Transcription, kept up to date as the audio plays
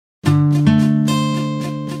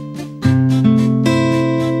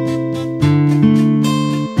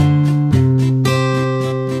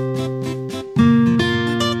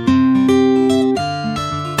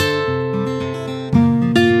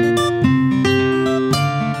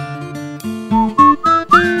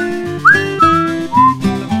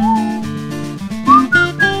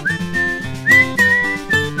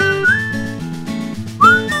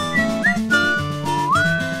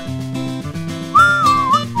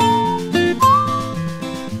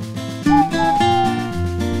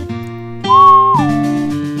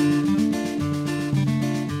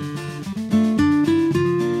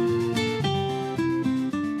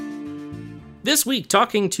This week,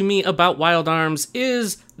 talking to me about Wild Arms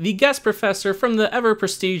is the guest professor from the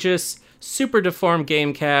ever-prestigious Super Deformed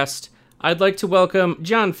Gamecast. I'd like to welcome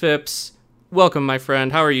John Phipps. Welcome, my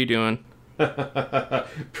friend. How are you doing?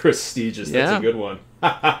 Prestigious. That's a good one.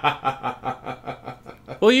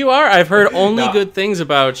 Well, you are. I've heard only good things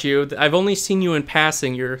about you. I've only seen you in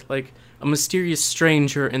passing. You're like a mysterious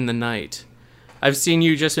stranger in the night. I've seen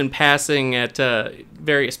you just in passing at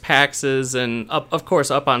various PAXs and, of course,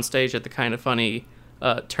 up on stage at the Kind of Funny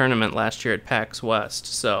tournament last year at PAX West.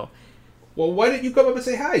 So, well, why didn't you come up and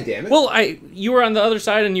say hi, damn it? Well, you were on the other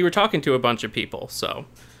side and you were talking to a bunch of people, so.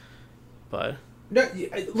 But no,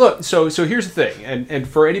 look, so here's the thing, and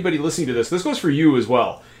for anybody listening to this goes for you as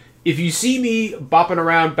well. If you see me bopping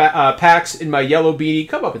around PAX in my yellow beanie,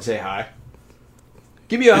 come up and say hi.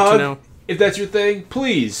 Give me a hug, if that's your thing.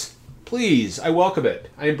 Please, I welcome it.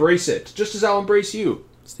 I embrace it, just as I'll embrace you.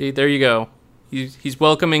 See, there you go. He's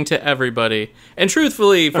welcoming to everybody. And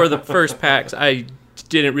truthfully, for the first PAX, I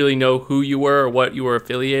didn't really know who you were or what you were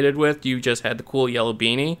affiliated with. You just had the cool yellow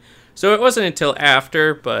beanie. So it wasn't until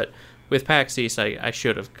after, but with PAX East, I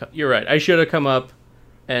should have... You're right. I should have come up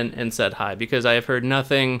and said hi, because I have heard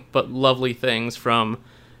nothing but lovely things from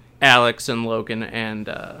Alex and Logan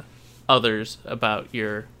and others about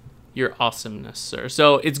your awesomeness, sir.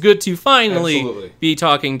 So it's good to finally be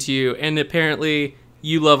talking to you, and apparently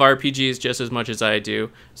you love RPGs just as much as I do.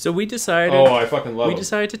 So we decided... Oh, I fucking love them. We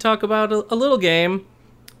decided to talk about a little game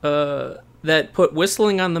that put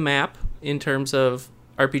whistling on the map in terms of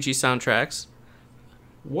RPG soundtracks.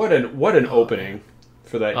 What an opening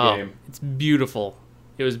for that game. It's beautiful.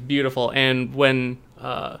 It was beautiful. And when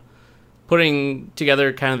putting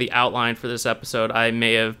together kind of the outline for this episode, I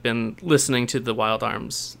may have been listening to the Wild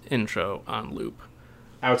Arms intro on loop.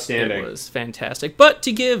 Outstanding. It was fantastic. But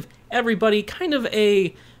to give everybody kind of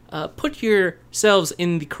a put yourselves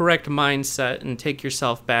in the correct mindset and take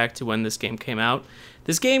yourself back to when this game came out.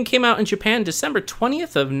 This game came out in Japan December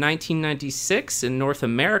 20th of 1996, in North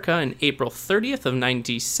America in April 30th of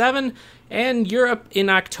 97, and Europe in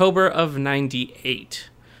October of 98.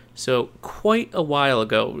 So quite a while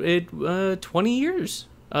ago. 20 years.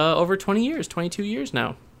 Over 20 years. 22 years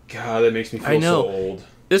now. God, that makes me feel so old.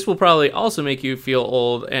 This will probably also make you feel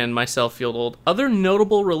old and myself feel old. Other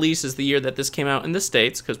notable releases the year that this came out in the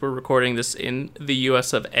States, because we're recording this in the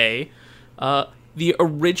US of A. The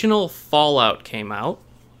original Fallout came out.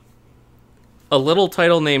 A little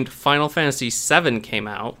title named Final Fantasy VII came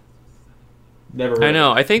out. Never heard I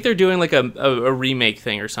know. I think they're doing like a remake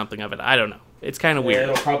thing or something of it. I don't know. It's kind of weird.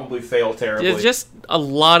 It'll probably fail terribly. It's just a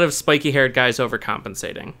lot of spiky-haired guys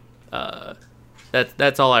overcompensating.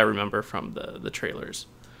 That's all I remember from the trailers.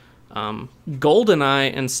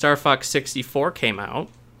 GoldenEye and Star Fox 64 came out.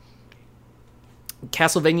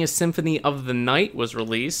 Castlevania Symphony of the Night was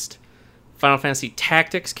released. Final Fantasy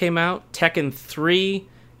Tactics came out. Tekken 3,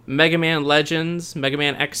 Mega Man Legends, Mega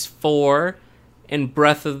Man X4, and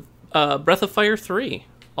Breath of Fire 3.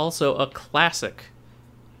 Also a classic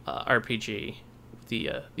RPG,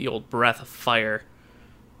 the old Breath of Fire.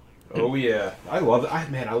 Oh yeah, I love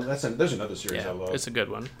it. There's another series I love. It's a good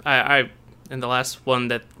one. And the last one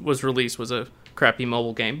that was released was a crappy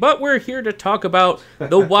mobile game. But we're here to talk about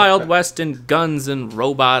the Wild West and guns and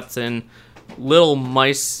robots and little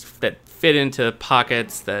mice that fit into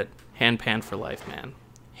pockets that hand-pan for life, man.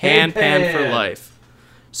 Hand-pan for life.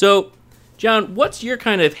 So, John, what's your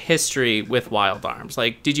kind of history with Wild Arms?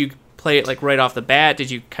 Like, did you play it like right off the bat?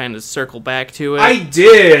 Did you kind of circle back to it? I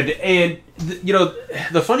did, and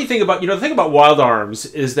the funny thing about the thing about Wild Arms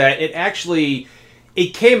is that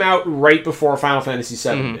it came out right before Final Fantasy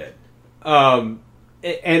VII did,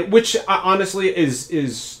 and which honestly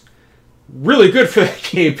is really good for that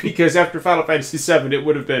game, because after Final Fantasy VII it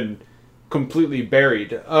would have been completely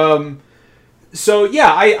buried. So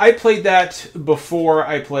yeah, I played that before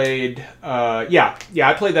I played. I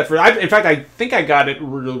played that in fact, I think I got it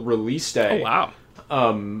release day. Oh wow.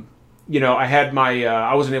 I had my.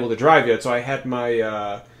 I wasn't able to drive yet, so I had my.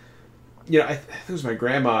 I think it was my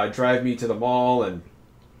grandma drive me to the mall, and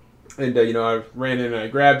I ran in and I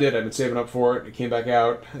grabbed it. I've been saving up for it. It came back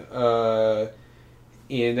out, that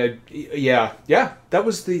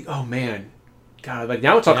was the. Oh man, God! Like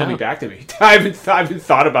now it's all coming back to me. I haven't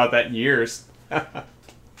thought about that in years.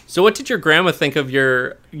 So what did your grandma think of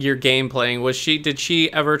your game playing? Did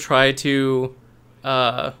she ever try to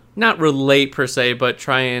not relate per se, but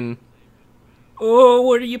try and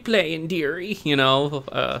what are you playing, dearie?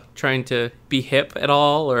 Trying to be hip at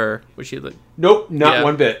all, or was she like Nope, not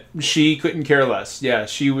one bit. She couldn't care less. Yeah,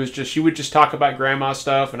 she would just talk about grandma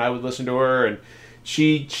stuff, and I would listen to her, and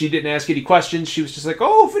she didn't ask any questions. She was just like,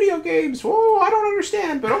 "Oh, video games. Whoa, I don't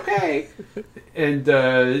understand, but okay."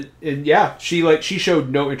 and yeah, she showed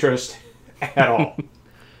no interest at all.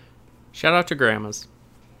 Shout out to grandmas.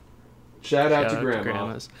 Shout out to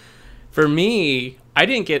grandmas. For me, I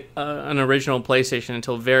didn't get an original PlayStation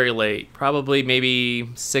until very late, probably maybe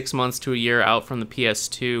 6 months to a year out from the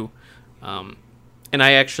PS2. And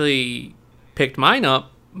I actually picked mine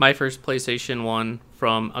up, my first PlayStation 1,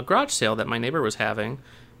 from a garage sale that my neighbor was having.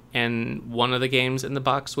 And one of the games in the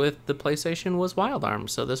box with the PlayStation was Wild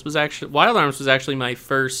Arms. So Wild Arms was actually my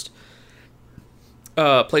first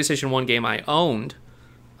PlayStation 1 game I owned.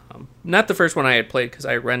 Not the first one I had played because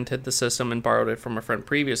I rented the system and borrowed it from a friend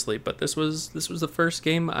previously, but this was the first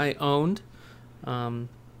game I owned.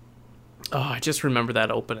 I just remember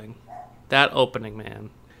that opening. That opening, man.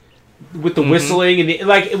 With the whistling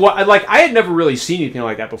and I had never really seen anything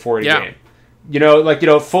like that before in a game.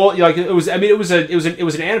 Full it was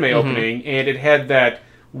an anime opening, and it had that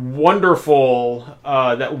wonderful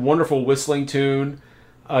whistling tune.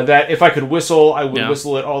 That if I could whistle, I would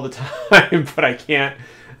whistle it all the time, but I can't.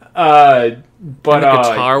 But and the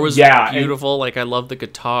guitar was beautiful. I love the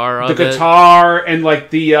guitar. The guitar and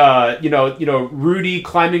the Rudy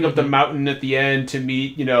climbing up the mountain at the end to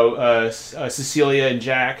meet Cecilia and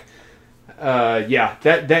Jack. What a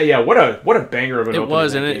banger of an opening it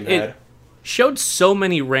was, and it had. Showed so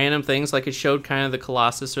many random things. It showed kind of the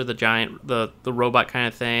Colossus or the giant, the robot kind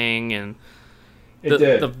of thing, and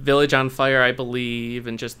the village on fire, I believe,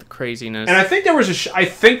 and just the craziness. And I think there was a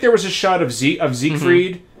shot of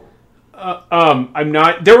Siegfried. I'm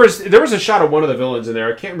not. There was a shot of one of the villains in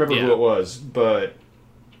there. I can't remember who it was, but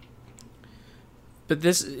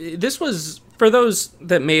this was, for those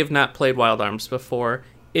that may have not played Wild Arms before.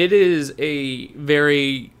 It is a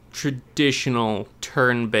very traditional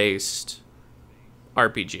turn-based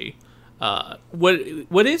RPG.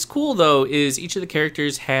 What is cool though is each of the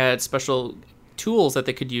characters had special tools that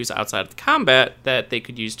they could use outside of the combat that they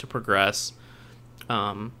could use to progress,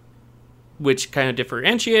 which kind of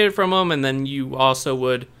differentiated from them, and then you also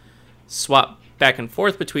would swap back and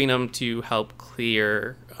forth between them to help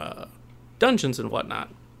clear dungeons and whatnot.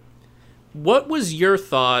 What was your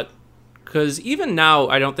thought? Because even now,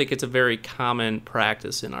 I don't think it's a very common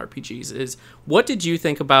practice in RPGs. What did you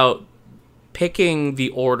think about picking the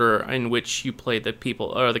order in which you played the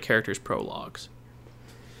people or the characters' prologues?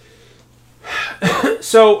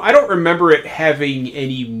 So I don't remember it having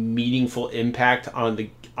any meaningful impact on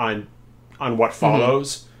what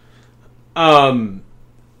follows. If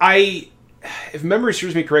memory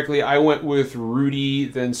serves me correctly, I went with Rudy,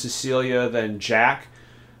 then Cecilia, then Jack.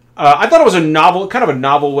 I thought it was kind of a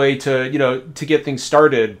novel way to get things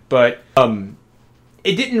started, but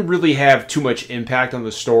it didn't really have too much impact on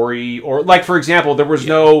the story. Or for example, there was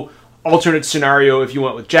no alternate scenario if you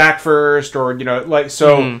went with Jack first, or it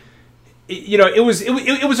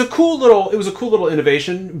was a cool little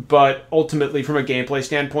innovation, but ultimately from a gameplay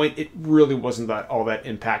standpoint, it really wasn't all that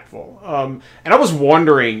impactful. And I was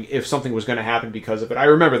wondering if something was going to happen because of it. I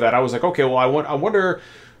remember that I was like, okay, well, I wonder.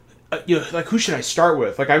 Who should I start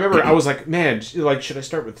with? I remember I was like, man, should I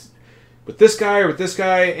start with this guy or with this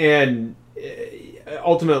guy? And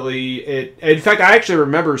ultimately, in fact, I actually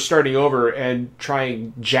remember starting over and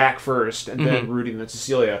trying Jack first, and then Rudy, and then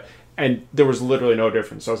Cecilia, and there was literally no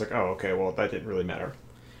difference. So I was like, oh, okay, well, that didn't really matter.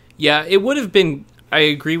 Yeah, it would have been. I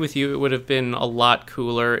agree with you. It would have been a lot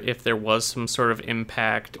cooler if there was some sort of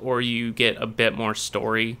impact, or you get a bit more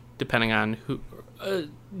story, depending on who.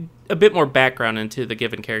 A bit more background into the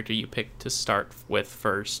given character you picked to start with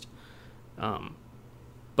first.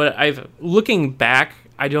 But looking back,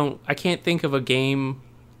 I can't think of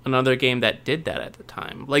another game that did that at the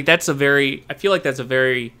time. I feel like that's a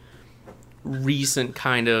very recent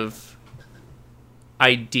kind of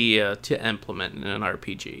idea to implement in an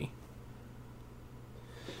RPG.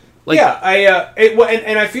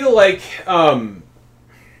 I feel like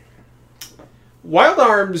Wild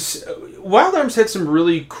Arms had some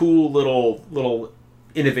really cool little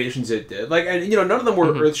innovations it did. None of them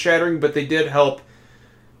were earth-shattering, but they did help,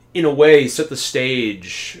 in a way, set the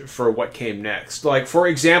stage for what came next. For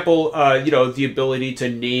example, the ability to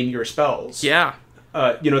name your spells. Yeah.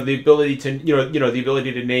 The ability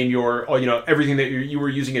to name your everything that you were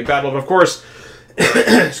using in battle. But of course,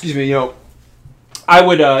 excuse me, I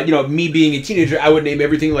would, me being a teenager, I would name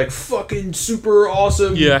everything fucking super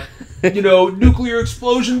awesome. Yeah. Nuclear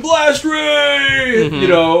explosion blast ray.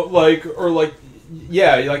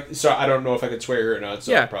 So I don't know if I could swear here or not.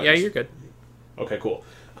 So you're good. Okay, cool.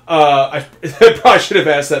 I probably should have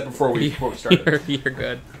asked that before we started. You're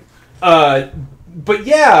good. But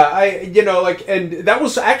yeah, and that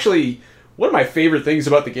was actually one of my favorite things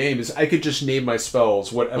about the game is I could just name my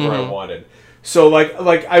spells whatever I wanted. So like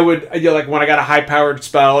I would, you know, like when I got a high powered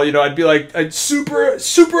spell, you know, I'd be like I'd super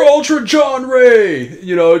ultra John Ray,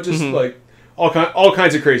 you know, just like all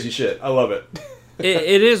kinds of crazy shit. I love it.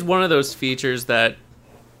 It is one of those features that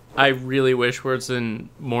I really wish was in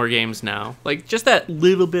more games now. Like just that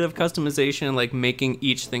little bit of customization, like making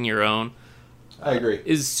each thing your own. I agree.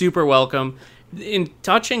 Is super welcome. In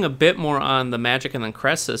touching a bit more on the Magic and the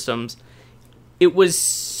crest systems, it was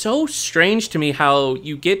so strange to me how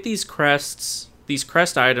you get these crest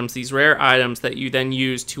items, these rare items that you then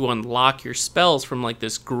use to unlock your spells from like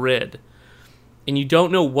this grid. And you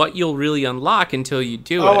don't know what you'll really unlock until you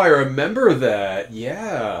do it. Oh, I remember that.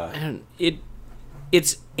 Yeah. And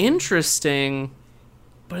it's interesting,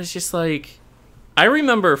 but it's just like I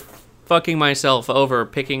remember fucking myself over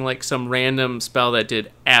picking like some random spell that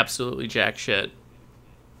did absolutely jack shit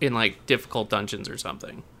in like difficult dungeons or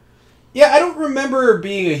something. Yeah, I don't remember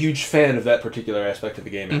being a huge fan of that particular aspect of the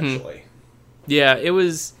game, actually. Yeah,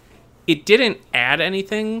 it didn't add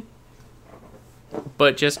anything,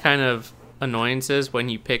 but just kind of annoyances when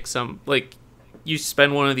you pick some, like, you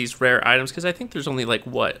spend one of these rare items, because I think there's only, like,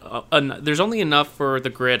 there's only enough for the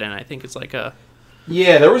grid, and I think it's like a...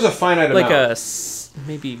 Yeah, there was a finite amount. Like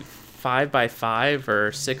maybe 5x5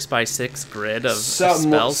 or 6x6 grid of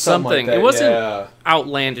spells, something. Like that, it wasn't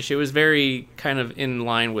outlandish. It was very kind of in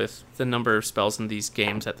line with the number of spells in these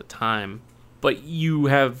games at the time. But you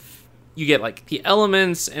get like the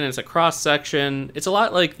elements, and it's a cross section. It's a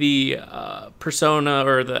lot like the Persona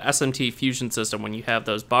or the SMT fusion system when you have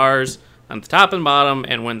those bars on the top and bottom,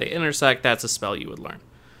 and when they intersect, that's a spell you would learn.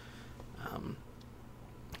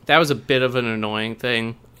 That was a bit of an annoying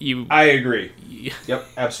thing. I agree. Yep,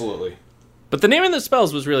 absolutely. But the name of the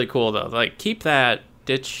spells was really cool, though. Like, keep that,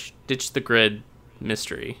 ditch the grid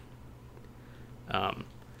mystery.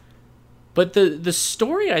 But the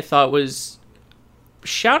story I thought was,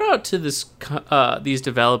 shout out to these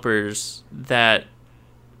developers that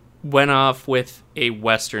went off with a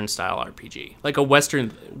Western style RPG, like a Western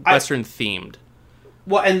themed.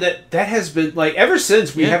 Well, and that has been, like, ever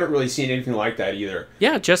since, we haven't really seen anything like that either.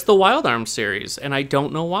 Yeah, just the Wild Arms series, and I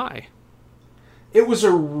don't know why. It was a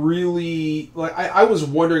really, like, I was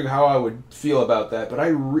wondering how I would feel about that, but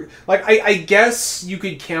I guess you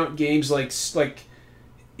could count games like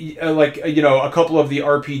you know, a couple of the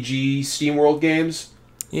RPG SteamWorld games.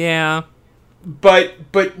 Yeah. But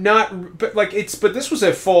this was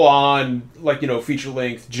a full on, like, you know, feature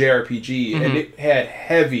length JRPG, and it had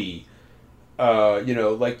heavy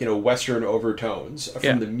Western overtones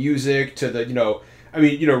from the music to the, you know, I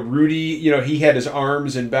mean, you know, Rudy, you know, he had his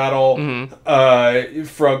arms in battle.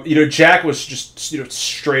 From, you know, Jack was just, you know,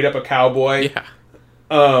 straight up a cowboy. Yeah.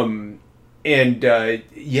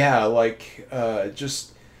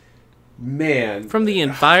 Just, man. From the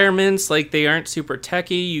environments, like, they aren't super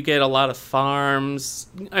techy. You get a lot of farms.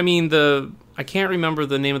 I mean, I can't remember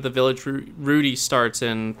the name of the village Rudy starts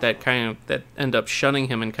in that end up shunning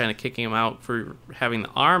him and kind of kicking him out for having the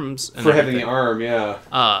arms. Having the arm,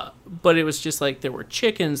 yeah. But it was just like there were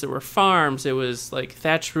chickens, there were farms, it was like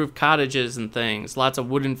thatched roof cottages and things, lots of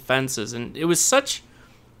wooden fences, and it was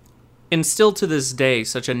and still to this day,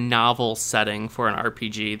 such a novel setting for an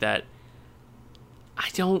RPG that I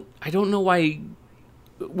don't know why,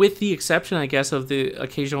 with the exception, I guess, of the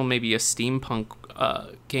occasional maybe a steampunk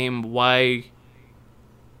game, why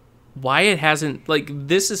it hasn't, like,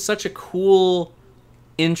 this is such a cool,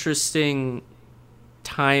 interesting,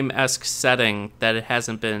 time-esque setting that it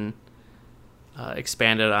hasn't been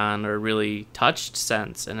expanded on or really touched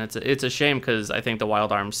since, and it's a shame, because I think the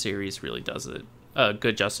Wild Arms series really does it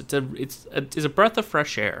good justice. It's a breath of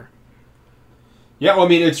fresh air. Yeah, well, I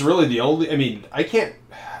mean, it's really the only... I mean,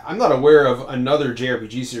 I'm not aware of another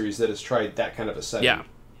JRPG series that has tried that kind of a setting. Yeah.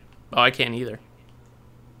 Oh, I can't either.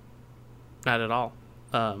 Not at all.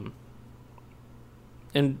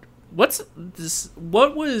 And what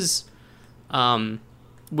was...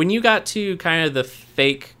 when you got to kind of the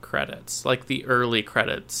fake credits, like the early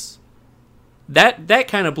credits, that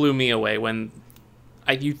kind of blew me away when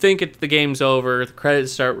you think the game's over, the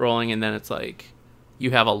credits start rolling, and then it's like,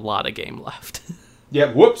 you have a lot of game left.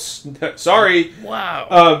 Yeah, whoops. Sorry.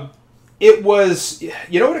 Wow. It was...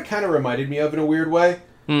 You know what it kind of reminded me of in a weird way?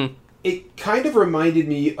 It kind of reminded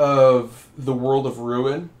me of the World of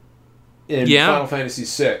Ruin in Final Fantasy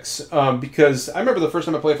VI. Because I remember the first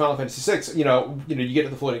time I played Final Fantasy VI, you know, you get to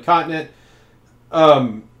the floating continent,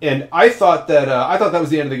 and I thought that was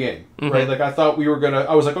the end of the game, right? Like, I thought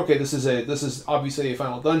I was like, okay, this is obviously a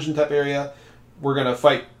final dungeon type area. We're gonna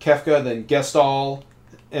fight Kefka, then Gestalt,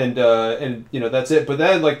 and you know that's it. But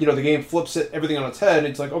then like you know the game flips everything on its head, and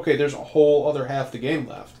it's like okay, there's a whole other half of the game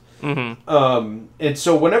left. And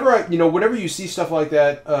so whenever you see stuff like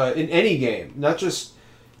that in any game, not just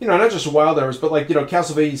Wild Arms, but like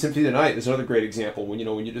Castlevania Symphony of the Night is another great example. When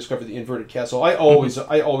you discover the inverted castle, I always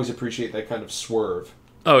appreciate that kind of swerve.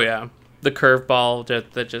 Oh yeah, the curveball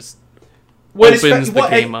that just opens the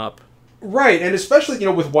game up. Right, and especially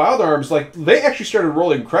with Wild Arms, like they actually started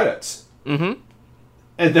rolling credits. And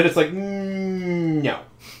then it's like no.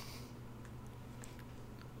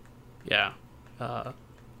 Yeah.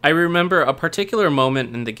 I remember a particular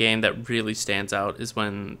moment in the game that really stands out is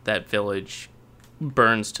when that village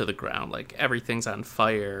burns to the ground, like everything's on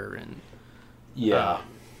fire, and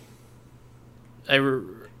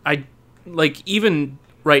I like even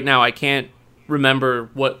right now I can't remember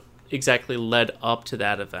what exactly led up to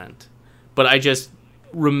that event, but I just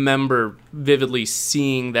remember vividly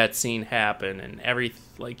seeing that scene happen, and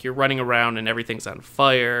like you're running around and everything's on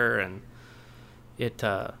fire, and it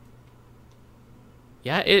dealt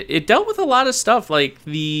with a lot of stuff, like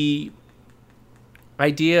the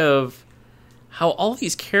idea of how all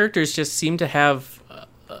these characters just seem to have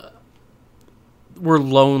were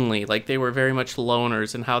lonely, like they were very much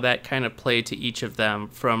loners, and how that kind of played to each of them,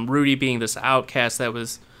 from Rudy being this outcast that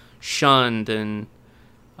was shunned, and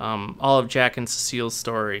all of Jack and Cecile's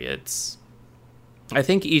story. I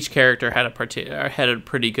think each character had a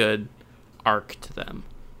pretty good arc to them.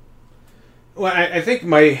 Well, I think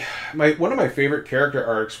my one of my favorite character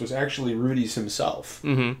arcs was actually Rudy's himself.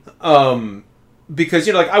 Because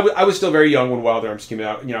I was still very young when Wild Arms came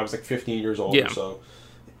out. I was like 15 years old or so,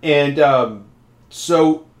 and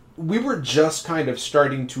so we were just kind of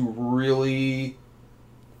starting to really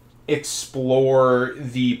explore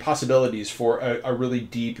the possibilities for a really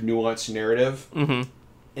deep, nuanced narrative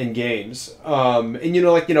in games. And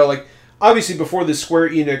obviously before the Square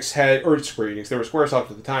Enix, they were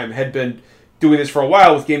Squaresoft at the time, had been doing this for a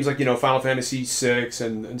while with games like Final Fantasy VI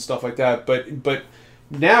and stuff like that. But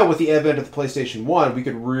now with the advent of the PlayStation 1, we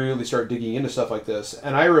could really start digging into stuff like this.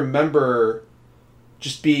 And I remember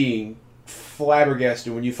just being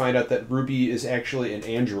flabbergasted when you find out that Ruby is actually an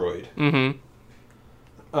android.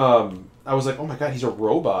 I was like, oh my god, he's a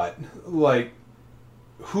robot. Like,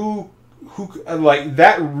 who like,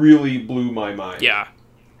 that really blew my mind. Yeah.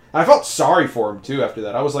 I felt sorry for him too after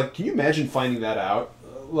that. I was like, can you imagine finding that out?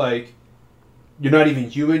 Like, you're not even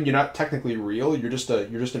human, you're not technically real, you're just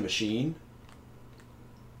a machine.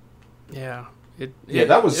 Yeah. It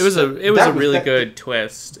was a really good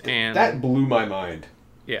twist, and that blew my mind.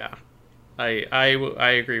 Yeah. I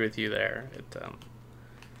agree with you there.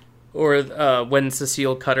 Or when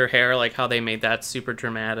Cecile cut her hair, like how they made that super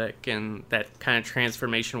dramatic, and that kind of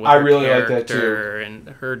transformation with her really character, like that too. And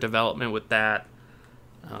her development with that.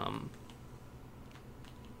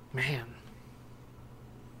 Man.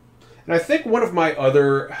 And I think one of my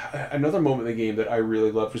another moment in the game that I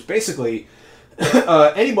really loved was basically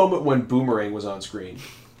any moment when Boomerang was on screen.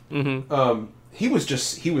 He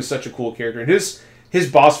was such a cool character, and his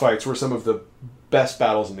boss fights were some of the best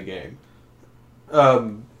battles in the game.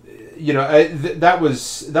 That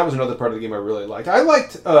was another part of the game I really liked. I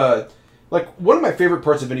liked like one of my favorite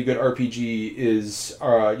parts of any good RPG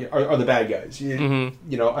are the bad guys.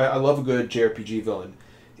 I love a good JRPG villain,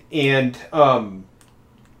 and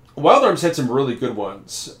Wild Arms had some really good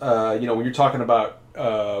ones. When you're talking about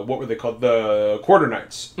what were they called, the Quarter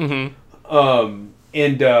Knights, and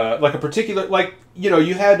like a particular, like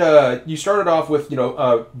you had you started off with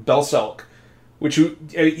Belselk, which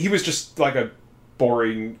he was just like a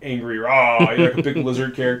boring, angry, like a big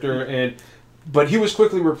lizard character, but he was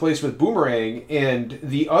quickly replaced with Boomerang, and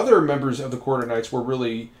the other members of the Quarter Knights were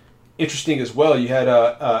really interesting as well. You had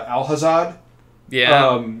Alhazad,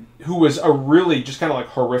 who was a really just kind of like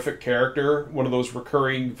horrific character, one of those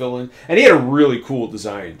recurring villains, and he had a really cool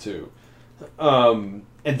design too. And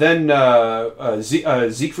then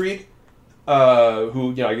Siegfried,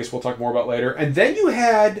 who I guess we'll talk more about later, and then you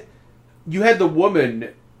had the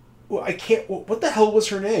woman. Well, I can't. What the hell was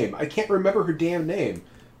her name? I can't remember her damn name.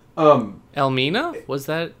 Elmina? Was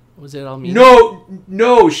it Elmina?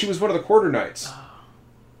 No, she was one of the Quarter Knights.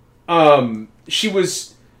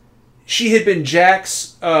 She had been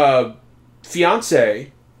Jack's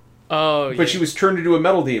fiance. But she was turned into a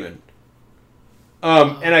metal demon.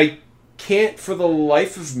 And I can't for the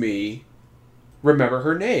life of me remember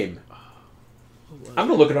her name. I'm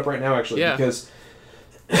gonna look it up right now, actually, because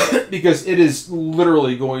it is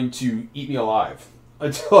literally going to eat me alive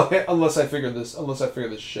unless I figure this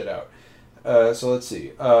shit out. So let's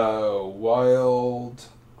see. Wild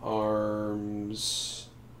Arms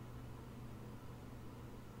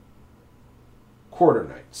Quarter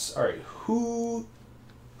Knights. All right, who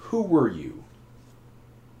were you?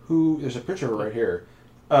 There's a picture of her right here.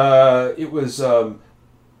 It was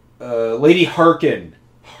Lady Harkin.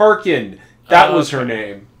 Harkin. That was her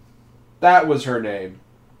name. That was her name.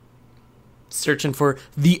 Searching for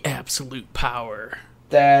the absolute power.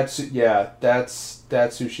 That's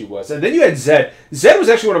who she was. And then you had Zed. Zed was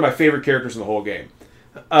actually one of my favorite characters in the whole game.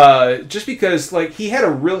 Just because like he had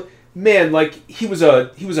a real man, like he was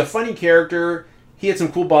a funny character. He had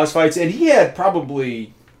some cool boss fights, and he had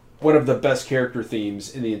probably one of the best character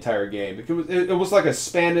themes in the entire game. It was like a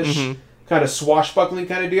Spanish kind of swashbuckling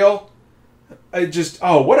kind of deal.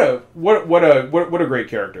 What a great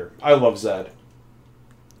character. I love Zed.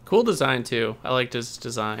 Cool design too. I liked his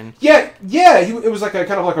design. Yeah. It was like a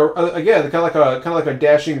kind of like a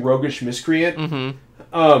dashing, roguish miscreant.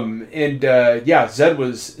 Zed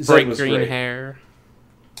was bright green great. hair.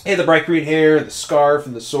 He had the bright green hair, the scarf,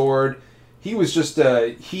 and the sword. He was just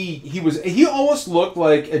he almost looked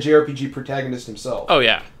like a JRPG protagonist himself. Oh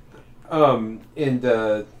yeah. Man,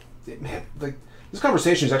 like this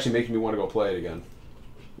conversation is actually making me want to go play it again.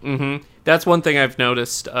 That's one thing I've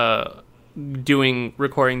noticed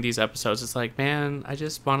recording these episodes. It's like, man, I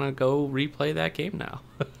just want to go replay that game now.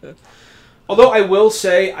 Although I will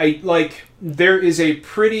say, there is a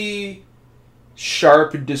pretty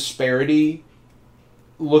sharp disparity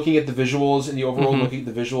looking at the visuals in the overworld, looking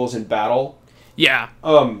at the visuals in battle. Yeah.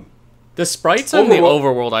 The sprites in the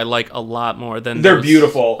overworld I like a lot more than they're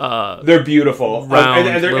beautiful. They're beautiful. Round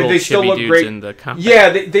and they still look great in the combat.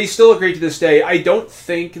 Yeah, they still look great to this day. I don't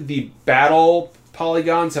think the battle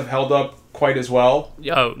polygons have held up quite as well.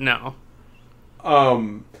 Oh no.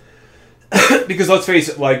 Because let's face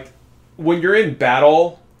it, like when you're in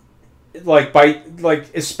battle,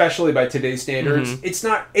 especially by today's standards, it's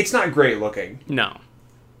not great looking. No.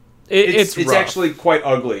 It's actually quite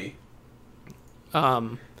ugly.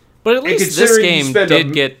 But at least this game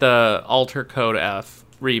did get the Alter Code F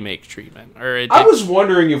remake treatment. I was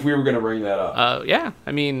wondering if we were going to bring that up. Yeah,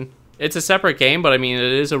 I mean, it's a separate game, but I mean,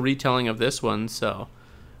 it is a retelling of this one, so...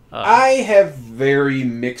 I have very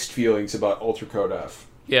mixed feelings about Alter Code F.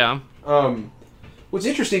 Yeah. What's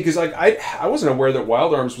interesting, because I wasn't aware that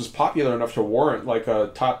Wild Arms was popular enough to warrant like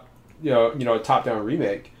a top-down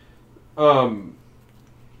remake.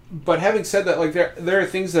 But having said that, like there are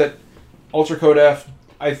things that Alter Code F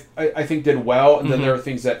I think did well, and then there are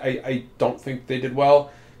things that I don't think they did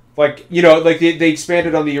well. Like they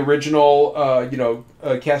expanded on the original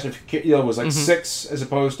cast of was like 6 as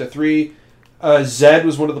opposed to 3. Zed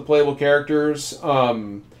was one of the playable characters.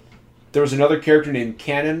 There was another character named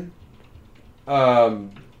Cannon.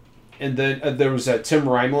 And then there was Tim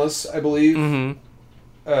Rimeless, I believe.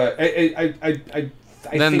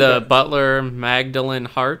 Then the butler, Magdalene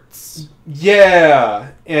Hartz. Yeah,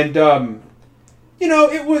 and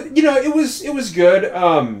it was good.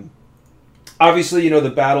 Obviously, the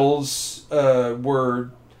battles were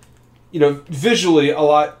visually a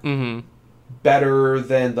lot better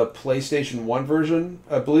than the PlayStation 1 version.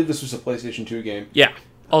 I believe this was a PlayStation 2 game. Yeah,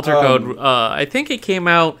 Alter Code. I think it came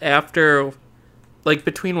out after,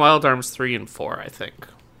 between Wild Arms 3 and 4, I think.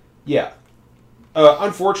 Yeah.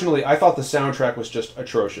 Unfortunately, I thought the soundtrack was just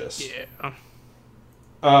atrocious. Yeah.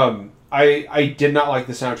 I did not like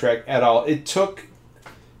the soundtrack at all.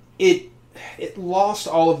 It lost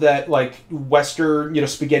all of that Western,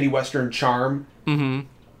 spaghetti Western charm.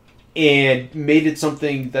 And made it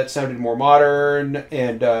something that sounded more modern,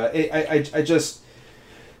 and I just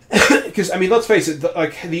because let's face it,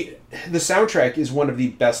 the soundtrack is one of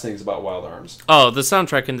the best things about Wild Arms. Oh, the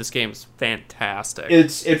soundtrack in this game is fantastic.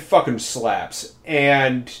 It fucking slaps,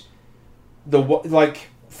 and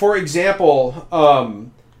for example, what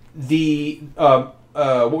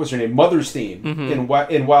was her name? Mother's theme in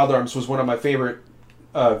Wild Arms was one of my favorite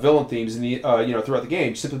villain themes in the throughout the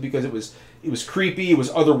game, simply because it was creepy, it was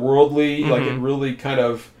otherworldly, it really kind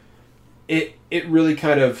of it really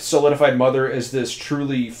kind of solidified Mother as this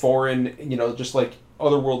truly foreign, just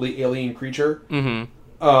otherworldly alien creature.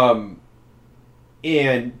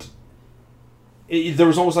 And there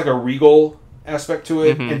was almost like a regal aspect to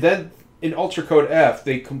it, and then in Alter Code F,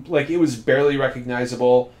 it was barely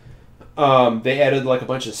recognizable. They added a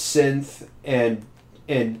bunch of synth and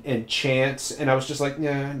chants, and I was just like,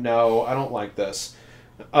 nah, no, I don't like this.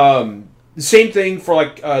 Same thing for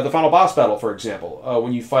the final boss battle, for example.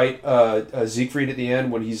 When you fight Siegfried at the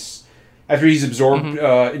end, after he's absorbed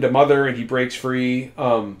into Mother and he breaks free.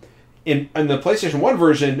 In the PlayStation 1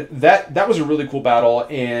 version, that was a really cool battle,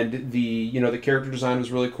 and the character design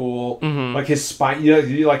was really cool. His spine,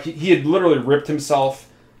 he had literally ripped himself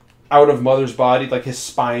out of Mother's body. His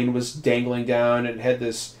spine was dangling down and had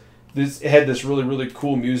this it had this really, really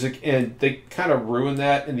cool music, and they kind of ruined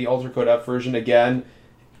that in the Ultra Code F version again.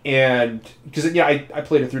 And because I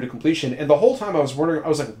played it through to completion, and the whole time I was wondering, I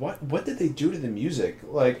was like, what did they do to the music?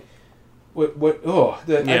 Like,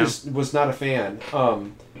 I just was not a fan.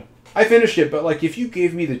 I finished it, but like if you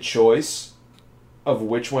gave me the choice of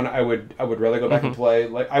which one I would rather go back and play,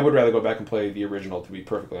 like I would rather go back and play the original, to be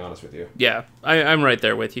perfectly honest with you. Yeah, I'm right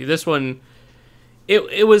there with you. This one,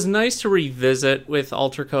 it was nice to revisit with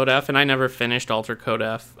Ultra Code F, and I never finished Ultra Code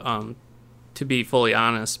F, to be fully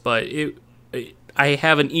honest, but I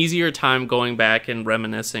have an easier time going back and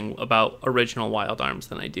reminiscing about original Wild Arms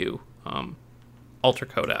than I do Ultra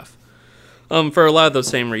Code F. For a lot of those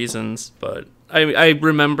same reasons, but I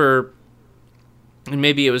remember, and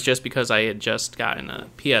maybe it was just because I had just gotten a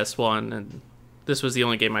PS1 and this was the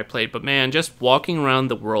only game I played, but man, just walking around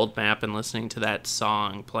the world map and listening to that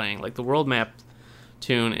song playing, like the world map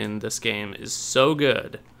tune in this game is so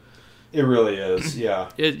good. It really is, yeah.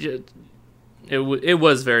 It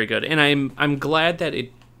was very good, and I'm glad that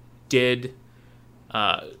it did.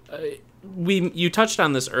 You touched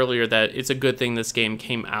on this earlier, that it's a good thing this game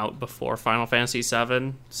came out before Final Fantasy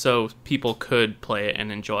VII, so people could play it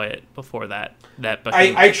and enjoy it before that.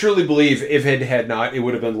 I truly believe if it had not, it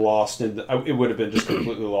would have been lost, and it would have been just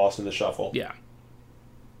completely lost in the shuffle. Yeah,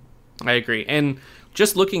 I agree. And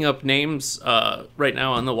just looking up names right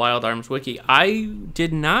now on the Wild Arms wiki, I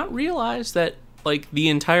did not realize that like the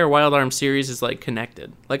entire Wild Arms series is like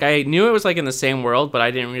connected. Like I knew it was like in the same world, but I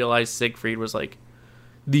didn't realize Siegfried was like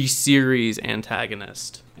the series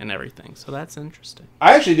antagonist and everything. So that's interesting.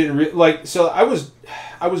 I actually didn't so I was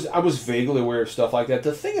vaguely aware of stuff like that.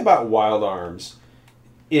 The thing about Wild Arms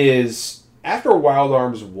is after Wild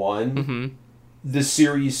Arms 1, the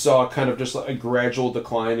series saw kind of just like a gradual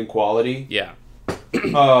decline in quality. Yeah.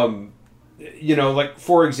 Like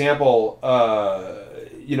for example,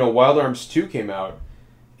 Wild Arms 2 came out,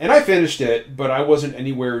 and I finished it, but I wasn't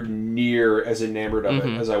anywhere near as enamored of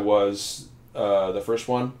it as I was the first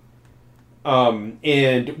one.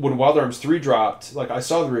 And when Wild Arms 3 dropped, like I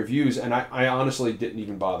saw the reviews, and I honestly didn't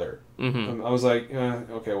even bother. I was like,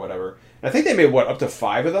 okay, whatever. And I think they made up to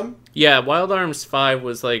 5 of them. Yeah, Wild Arms 5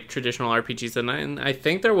 was like traditional RPGs, and I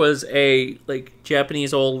think there was a like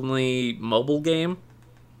Japanese only mobile game.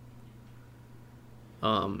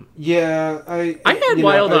 I had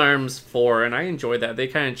Wild Arms 4, and I enjoyed that. They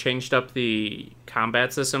kind of changed up the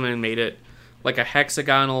combat system and made it like a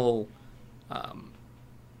hexagonal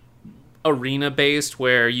arena based,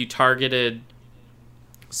 where you targeted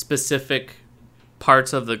specific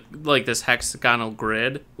parts of this hexagonal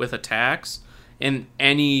grid with attacks, and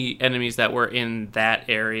any enemies that were in that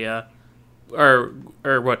area or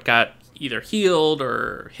what got either healed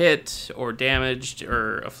or hit or damaged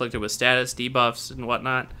or afflicted with status debuffs and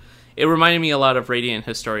whatnot. It reminded me a lot of Radiant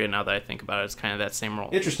Historia now that I think about it. It's kind of that same role.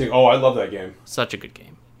 Interesting. Oh, I love that game. Such a good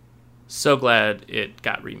game. So glad it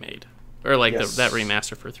got remade. Or Yes. that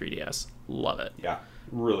remaster for 3DS. Love it. Yeah,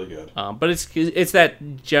 really good. But it's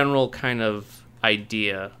that general kind of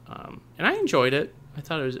idea. And I enjoyed it. I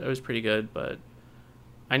thought it was pretty good, but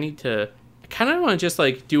I kind of want to just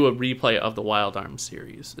like do a replay of the Wild Arms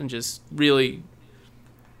series and just really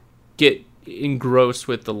get engrossed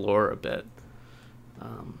with the lore a bit.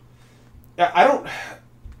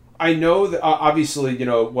 I know that obviously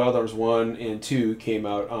Wild Arms 1 and 2 came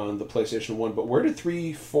out on the PlayStation 1, but where did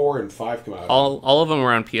 3, 4, and 5 come out? All of them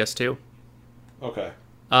were on PS2. Okay.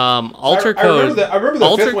 Alter Code. I remember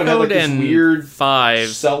the fifth one had like this weird 5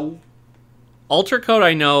 cell. Alter Code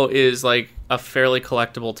I know is like a fairly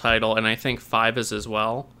collectible title, and I think 5 is as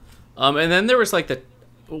well. And then there was like the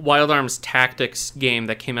Wild Arms Tactics game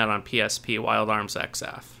that came out on PSP, Wild Arms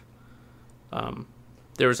XF.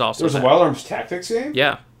 There was also a Wild Arms Tactics game?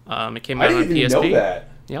 Yeah. It came out on PSP. I didn't even know that.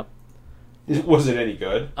 Yep. Was it any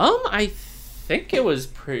good? I think it was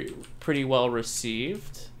pretty well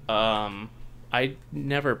received. I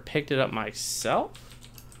never picked it up myself.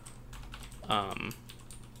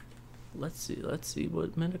 Let's see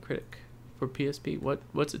what Metacritic for PSP.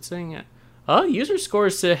 What's it saying at? User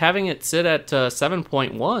scores having it sit at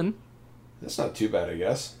 7.1. That's not too bad, I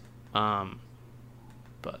guess.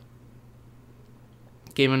 But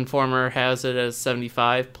Game Informer has it as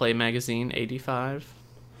 75. Play Magazine 85.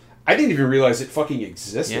 I didn't even realize it fucking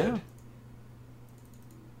existed. Yeah.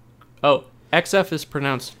 Oh, XF is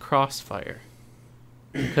pronounced Crossfire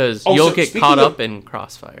because you'll get caught up in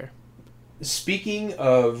Crossfire. Speaking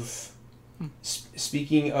of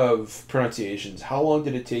pronunciations, how long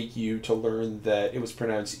did it take you to learn that it was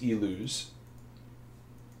pronounced Eluse?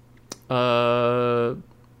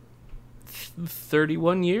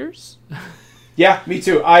 31 years. Yeah, me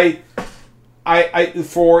too. I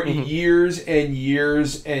for years and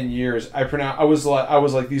years and years, I was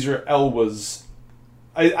like, these are Elwas.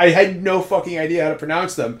 I had no fucking idea how to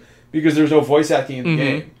pronounce them because there's no voice acting in the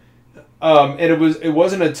game. And it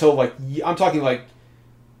wasn't until like I'm talking like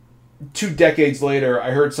 2 decades later,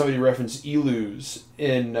 I heard somebody reference Elus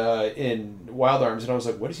in Wild Arms, and I was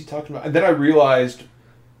like, what is he talking about? And then I realized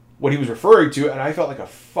what he was referring to, and I felt like a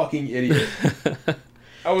fucking idiot.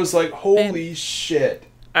 I was like, holy shit.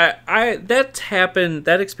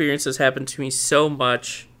 That experience has happened to me so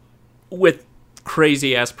much with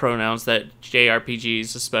crazy ass pronouns that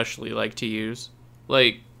JRPGs especially like to use.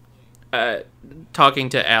 Like, talking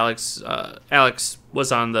to Alex, Alex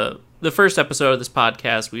was on the first episode of this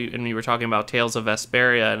podcast, we were talking about Tales of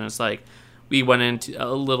Vesperia, and it's like, we went into a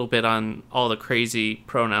little bit on all the crazy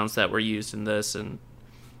pronouns that were used in this, and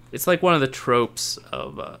it's like one of the tropes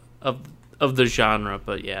of the genre,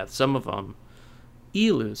 but yeah, some of them.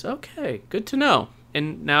 Elus, okay, good to know.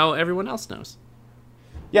 And now everyone else knows.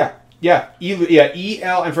 Yeah,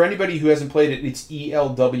 EL, and for anybody who hasn't played it, it's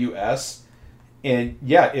ELWS. And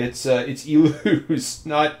yeah, it's Elus,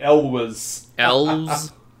 not Elwas.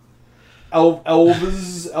 Elves?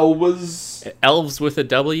 Elwas. Elves with a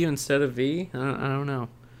W instead of V? I don't know.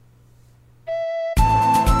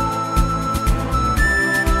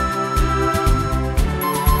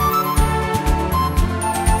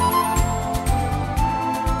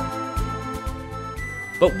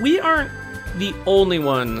 But we aren't the only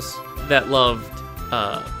ones that loved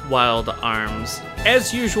Wild Arms.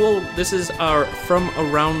 As usual, this is our From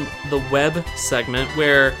Around the Web segment,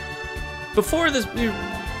 where before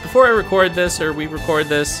I record this, or we record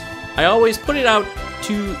this, I always put it out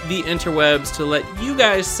to the interwebs to let you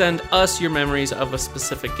guys send us your memories of a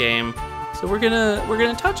specific game. So we're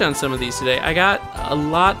gonna touch on some of these today.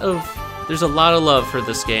 There's a lot of love for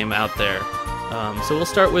this game out there. So we'll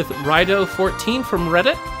start with Rido14 from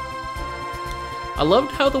Reddit. I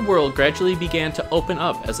loved how the world gradually began to open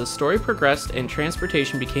up as the story progressed and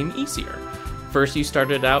transportation became easier. First, you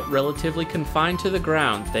started out relatively confined to the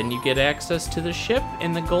ground, then you get access to the ship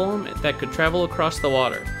and the golem that could travel across the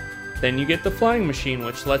water. Then you get the flying machine,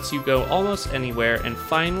 which lets you go almost anywhere, and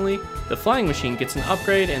finally, the flying machine gets an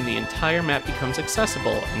upgrade and the entire map becomes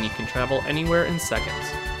accessible, and you can travel anywhere in seconds.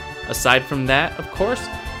 Aside from that, of course,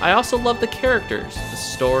 I also love the characters, the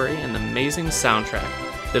story, and the amazing soundtrack.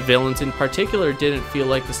 The villains in particular didn't feel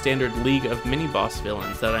like the standard league of mini-boss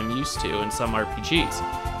villains that I'm used to in some RPGs.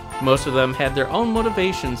 Most of them had their own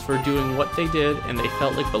motivations for doing what they did, and they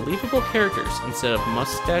felt like believable characters instead of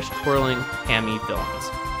mustache-twirling, hammy villains.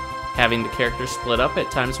 Having the characters split up at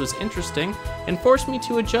times was interesting, and forced me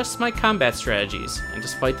to adjust my combat strategies, and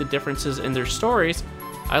despite the differences in their stories,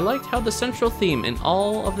 I liked how the central theme in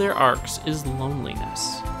all of their arcs is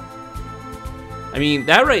loneliness. I mean,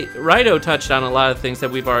 that Rido touched on a lot of things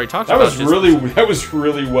that we've already talked about. That was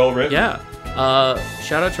really well written. Yeah.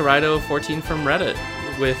 Shout out to Rido14 from Reddit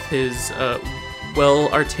with his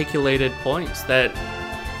well-articulated points that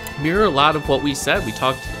mirror a lot of what we said. We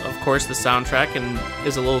talked, of course, the soundtrack, and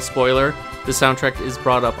as a little spoiler, the soundtrack is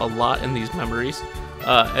brought up a lot in these memories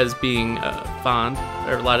as being fond,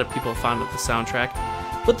 or a lot of people fond of the soundtrack.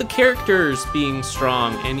 But the characters being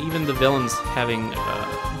strong, and even the villains having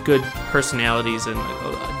good personalities and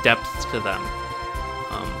depth to them,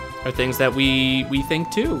 are things that we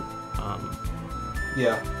think too.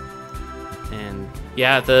 Yeah. And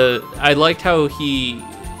yeah, I liked how he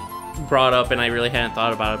brought up, and I really hadn't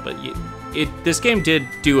thought about it, but this game did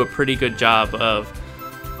do a pretty good job of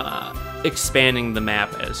expanding the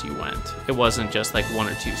map as you went. It wasn't just like 1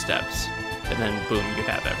 or 2 steps, and then boom, you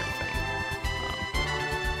have everything.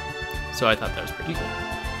 So I thought that was pretty cool.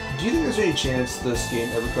 Do you think there's any chance this game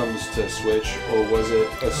ever comes to Switch, or was it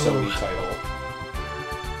a Sony title?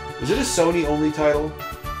 Was it a Sony-only title?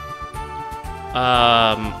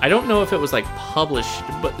 I don't know if it was like published,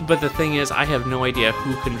 but the thing is, I have no idea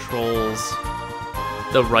who controls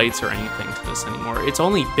the rights or anything to this anymore. It's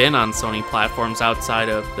only been on Sony platforms outside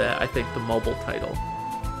of I think the mobile title,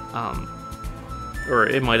 or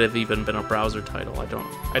it might have even been a browser title. I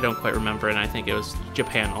don't quite remember, and I think it was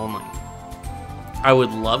Japan only. I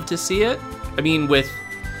would love to see it. I mean, with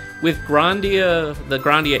Grandia, the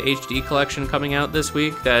Grandia HD collection coming out this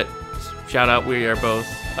week, that, shout out, we are both,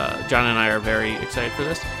 John and I are very excited for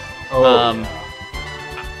this.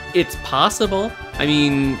 It's possible. I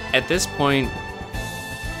mean, at this point,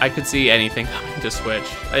 I could see anything coming to Switch.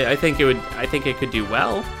 I think it could do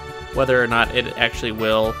well. Whether or not it actually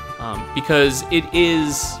will, because it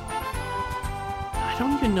is, I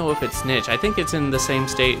don't even know if it's niche. I think it's in the same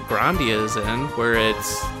state Grandia is in, where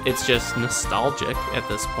it's just nostalgic at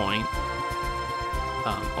this point.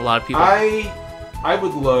 A lot of people. I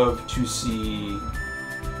would love to see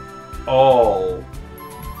all.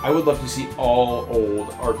 I would love to see all old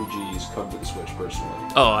RPGs come to the Switch personally.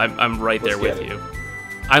 Oh, I'm right there with you.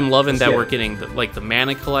 I'm loving that we're getting the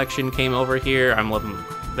Mana Collection came over here. I'm loving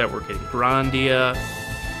that we're getting Grandia.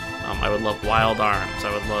 I would love Wild Arms.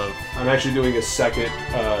 I would love. I'm actually doing a second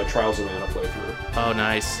Trials of Mana playthrough. Oh,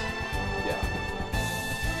 nice. Yeah.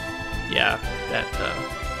 Yeah,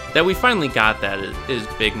 that we finally got that is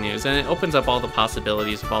big news, and it opens up all the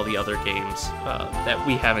possibilities of all the other games that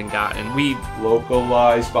we haven't gotten. We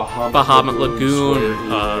localized Bahamut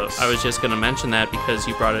Lagoon. I was just going to mention that because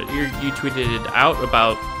you brought it. You tweeted it out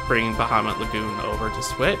about bringing Bahamut Lagoon over to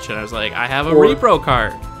Switch, and I was like, I have a repro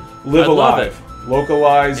card. Live Alive.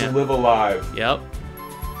 Localize, yeah. Live Alive. Yep.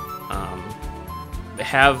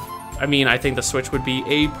 I think the Switch would be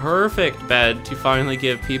a perfect bed to finally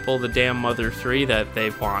give people the damn Mother 3 that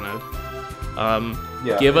they've wanted.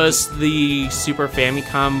 Give us the Super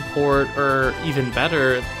Famicom port, or even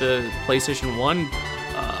better, the PlayStation 1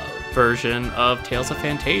 version of Tales of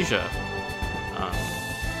Fantasia.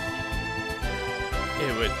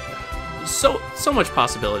 It would so much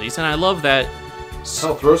possibilities, and I love that.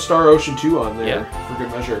 Hell, throw Star Ocean 2 on there for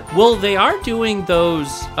good measure. Well, they are doing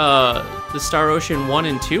those, the Star Ocean 1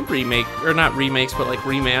 and 2 remake, or not remakes, but like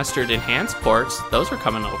remastered enhanced ports. Those are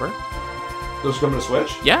coming over. Those are coming to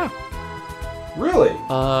Switch? Yeah. Really?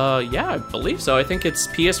 Yeah, I believe so. I think it's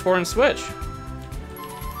PS4 and Switch.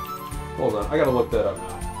 Hold on, I gotta look that up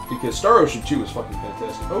now. Because Star Ocean 2 is fucking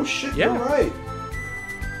fantastic. Oh shit, Yeah. You're right.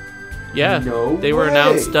 Yeah, No they were way.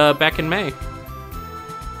 announced back in May.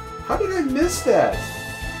 How did I miss that?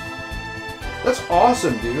 That's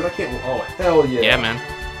awesome, dude. I can't. Oh, hell yeah. Yeah, man.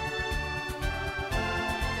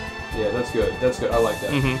 Yeah, that's good. That's good. I like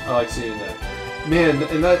that. Mhm. I like seeing that. Man,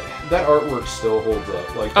 and that artwork still holds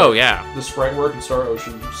up. Like, Oh, yeah. the sprite work in Star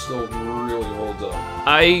Ocean still really holds up.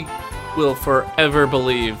 I will forever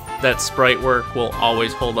believe that sprite work will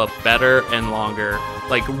always hold up better and longer.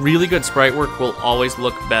 Like, really good sprite work will always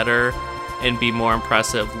look better and be more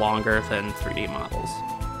impressive longer than 3D models.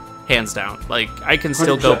 Hands down. Like, I can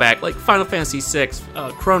still go 100%. back. Like, Final Fantasy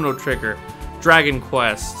VI, Chrono Trigger, Dragon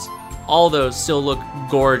Quest, all those still look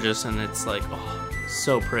gorgeous, and it's like, oh,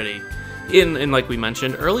 so pretty. And like we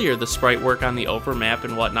mentioned earlier, the sprite work on the overmap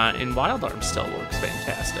and whatnot in Wild Arms still looks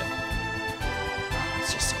fantastic.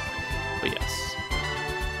 It's just so pretty. But yes,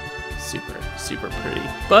 super pretty.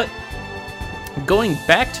 But going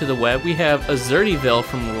back to the web, we have Azertyville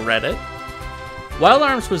from Reddit. Wild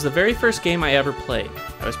Arms was the very first game I ever played.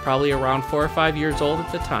 I was probably around 4 or 5 years old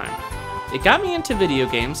at the time. It got me into video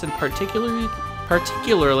games, and particularly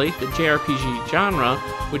the JRPG genre,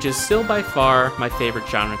 which is still by far my favorite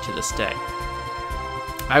genre to this day.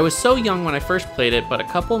 I was so young when I first played it, but a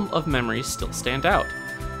couple of memories still stand out.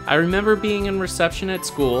 I remember being in reception at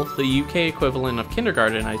school, the UK equivalent of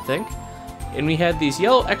kindergarten, I think, and we had these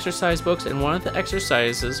yellow exercise books, and one of the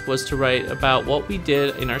exercises was to write about what we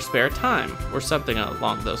did in our spare time, or something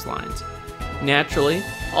along those lines. Naturally,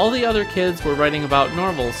 all the other kids were writing about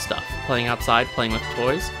normal stuff, playing outside, playing with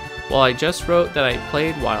toys, while I just wrote that I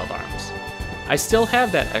played Wild Arms. I still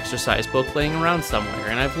have that exercise book laying around somewhere,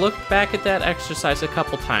 and I've looked back at that exercise a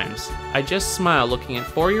couple times. I just smile looking at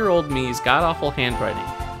 4-year-old me's god-awful handwriting,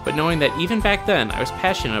 but knowing that even back then I was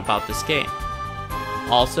passionate about this game.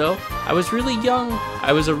 Also, I was really young.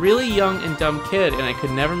 I was a really young and dumb kid, and I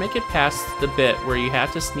could never make it past the bit where you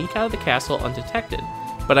have to sneak out of the castle undetected,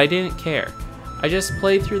 but I didn't care. I just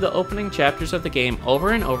played through the opening chapters of the game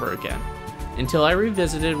over and over again, until I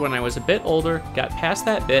revisited when I was a bit older, got past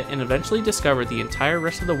that bit, and eventually discovered the entire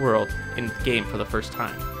rest of the world in the game for the first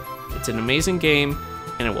time. It's an amazing game,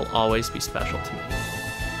 and it will always be special to me.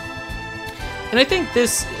 And I think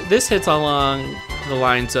this hits along the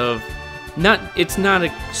lines of, it's not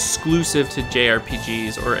exclusive to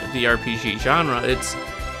JRPGs or the RPG genre, it's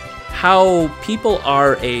how people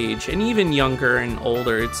our age, and even younger and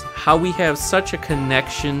older, it's how we have such a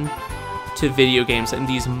connection to video games and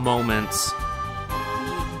these moments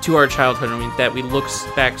to our childhood, that we look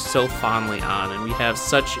back so fondly on, and we have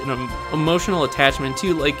such an emotional attachment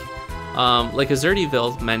to, like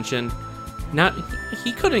Azertyville mentioned.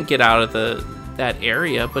 He couldn't get out of that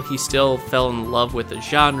area, but he still fell in love with the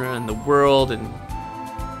genre and the world, and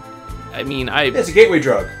it's a gateway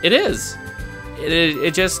drug. It is.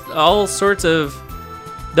 It just, all sorts of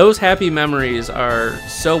those happy memories are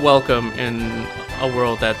so welcome in a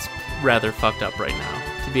world that's rather fucked up right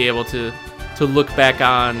now. To be able to look back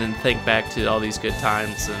on and think back to all these good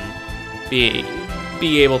times and be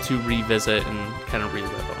able to revisit and kind of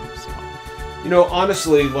relive them. So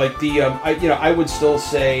Honestly, like I would still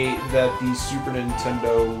say that the Super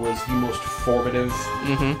Nintendo was the most formative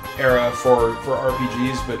era for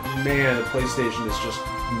RPGs, but man, the PlayStation is just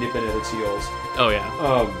nipping at its heels. Oh yeah.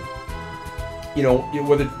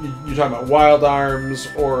 Whether you're talking about Wild Arms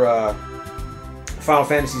or Final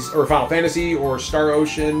Fantasy or Star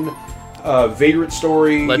Ocean, Vagrant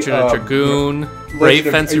Story, Legend of Dragoon, Brave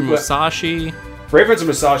Fencer Musashi. Brave Fencer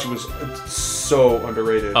Musashi was so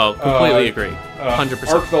underrated. Oh, completely agree.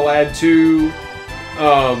 100%. Arc the Lad 2.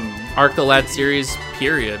 Arc the Lad series,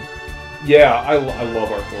 period. Yeah, I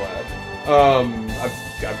love Arc the Lad.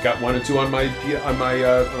 I've got 1 and 2 on my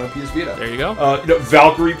PS Vita. There you go.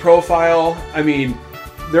 Valkyrie Profile. I mean,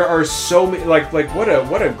 there are so many. Like what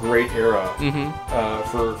a great era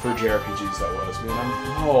for JRPGs that was. Man,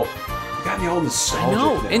 you got me all nostalgic. I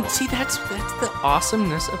know, now. and see, that's the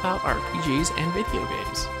awesomeness about RPGs and video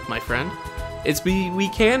games, my friend. It's we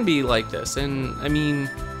can be like this, and I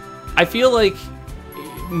mean, I feel like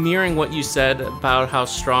mirroring what you said about how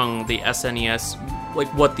strong the SNES,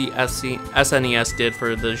 like what the SNES did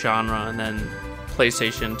for the genre, and then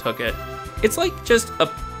PlayStation took it. It's like just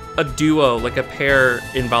a duo, like a pair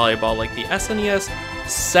in volleyball. Like the SNES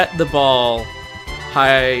set the ball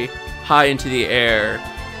high into the air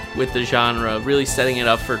with the genre, really setting it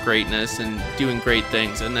up for greatness and doing great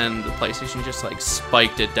things, and then the PlayStation just like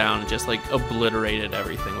spiked it down and just like obliterated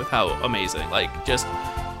everything with how amazing, like just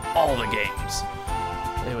all the games.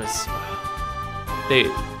 It was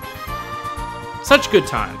such good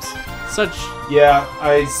times,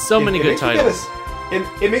 many good titles.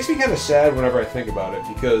 It makes me kind of sad whenever I think about it,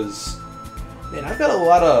 because man, I've got a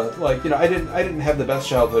lot of I didn't have the best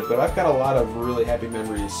childhood, but I've got a lot of really happy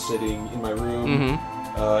memories sitting in my room.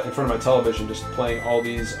 In front of my television, just playing all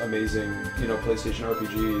these amazing, PlayStation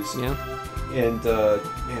RPGs. Yeah. And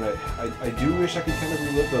man, I do wish I could kind of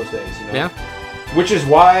relive those days. Yeah. Which is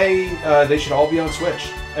why they should all be on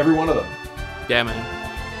Switch, every one of them. Yeah, man.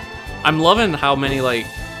 I'm loving how many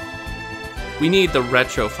we need the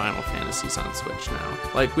retro Final Fantasies on Switch now.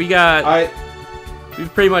 Like we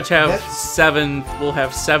pretty much have 7. We'll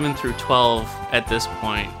have 7 through 12 at this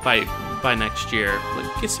point by next year.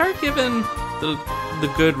 Like, start giving the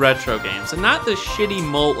good retro games and not the shitty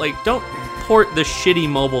don't port the shitty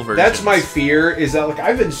mobile versions. That's my fear, is that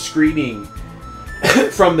I've been screaming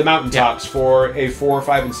from the mountaintops for a 4,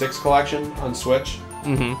 5, and 6 collection on Switch.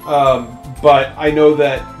 But I know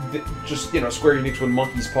that Square Enix would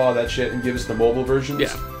monkey's paw that shit and give us the mobile versions.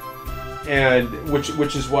 Yeah. And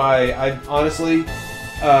which is why I honestly,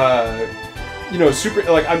 I'm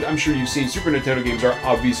sure you've seen Super Nintendo games are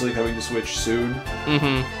obviously coming to Switch soon.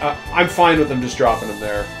 I'm fine with them just dropping them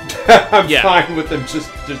there. I'm fine with them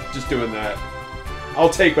just doing that. I'll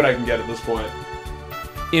take what I can get at this point.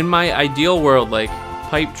 In my ideal world,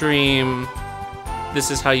 Pipe Dream, this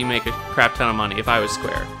is how you make a crap ton of money. If I was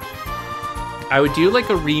Square, I would do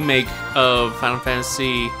a remake of Final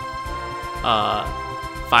Fantasy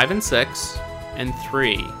 5 and 6 and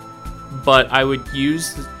 3. But I would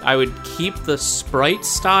keep the sprite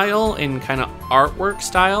style and kind of artwork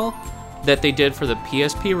style that they did for the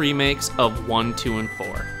PSP remakes of 1, 2, and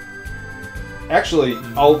 4. Actually,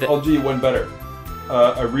 I'll do you one better.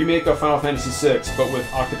 A remake of Final Fantasy VI, but with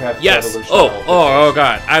Octopath Traveler style. Oh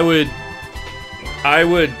god, I would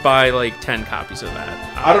buy 10 copies of that.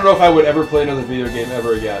 I don't know if I would ever play another video game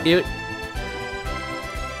ever again.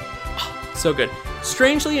 So good.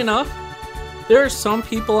 Strangely enough, there are some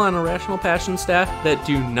people on Irrational Passion staff that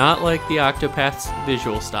do not like the Octopath's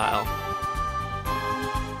visual style.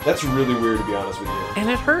 That's really weird, to be honest with you. And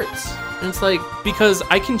it hurts. And it's because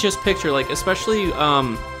I can just picture, especially,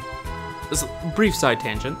 this brief side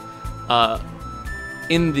tangent,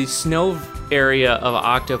 in the snow area of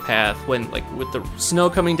Octopath, when, with the snow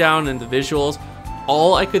coming down and the visuals,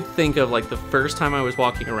 all I could think of, the first time I was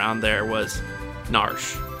walking around there was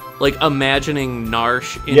Narshe. Imagining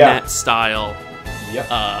Narshe in that style. Yep.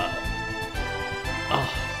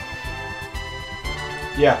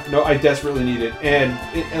 Yeah, no, I desperately need it. And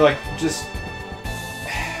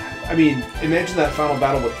imagine that final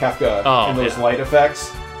battle with Kefka and those light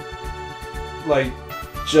effects.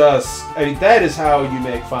 That is how you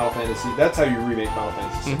make Final Fantasy. That's how you remake Final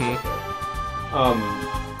Fantasy VI.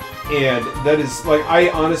 And that is,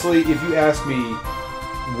 I honestly, if you ask me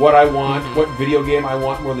what I want, what video game I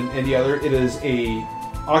want more than any other, it is a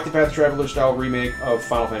Octopath Traveler style remake of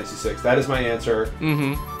Final Fantasy VI. That is my answer.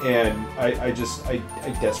 And I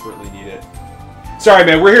desperately need it. Sorry,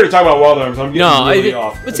 man, we're here to talk about Wild Arms. I'm getting really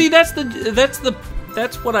off. But see, that's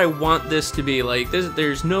what I want this to be.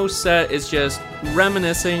 There's no set. It's just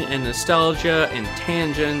reminiscing and nostalgia and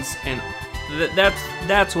tangents, and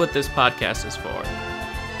that's what this podcast is for.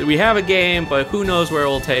 We have a game, but who knows where it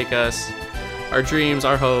will take us? Our dreams,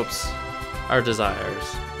 our hopes, our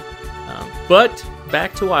desires. But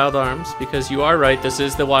back to Wild Arms, because you are right, this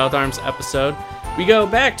is the Wild Arms episode. We go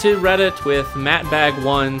back to Reddit with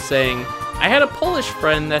MattBag1 saying, I had a Polish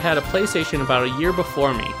friend that had a PlayStation about a year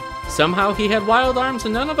before me. Somehow he had Wild Arms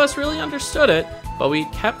and none of us really understood it, but we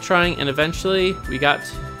kept trying and eventually we got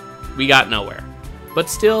nowhere. But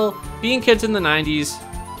still, being kids in the 90s,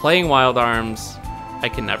 playing Wild Arms, I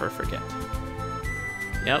can never forget.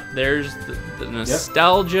 Yep, there's the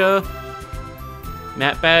nostalgia. Yep.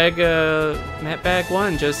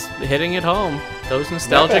 MattBag1 just hitting it home. Those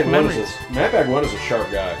nostalgic memories. MattBag1 is a sharp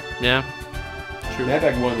guy. Yeah. True.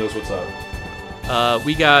 MattBag1 knows what's up.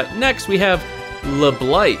 We have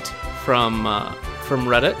LeBlight from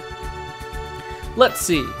Reddit. Let's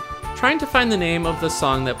see. Trying to find the name of the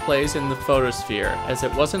song that plays in the photosphere, as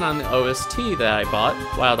it wasn't on the OST that I bought.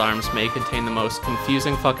 Wild Arms may contain the most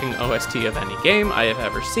confusing fucking OST of any game I have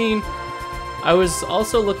ever seen. I was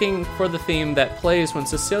also looking for the theme that plays when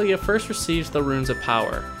Cecilia first receives the Runes of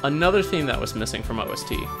Power, another theme that was missing from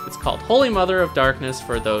OST. It's called Holy Mother of Darkness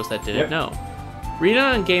for those that didn't know. Read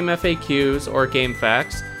on Game FAQs or Game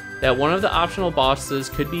Facts that one of the optional bosses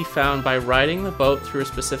could be found by riding the boat through a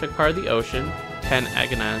specific part of the ocean. 10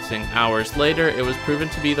 agonizing hours later, it was proven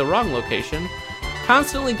to be the wrong location.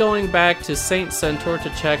 Constantly going back to Saint Centaur to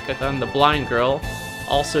check on the blind girl,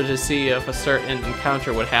 also to see if a certain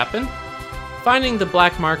encounter would happen. Finding the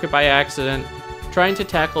black market by accident, trying to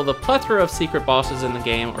tackle the plethora of secret bosses in the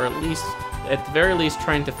game, or at the very least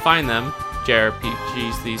trying to find them.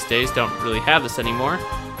 JRPGs these days don't really have this anymore.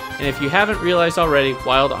 And if you haven't realized already,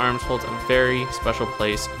 Wild Arms holds a very special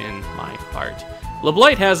place in my heart.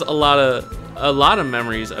 LeBlight has a lot of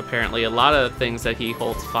memories, apparently, a lot of things that he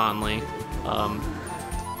holds fondly.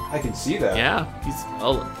 I can see that. Yeah, he's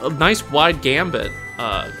a nice wide gambit.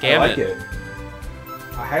 I like it.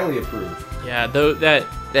 I highly approve. Yeah, though the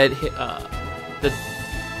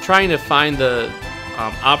trying to find the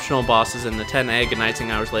optional bosses in the 10 agonizing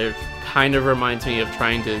hours later kind of reminds me of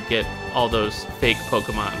trying to get all those fake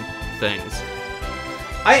Pokemon things.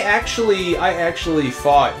 I actually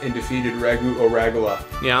fought and defeated Ragula.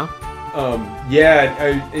 Yeah.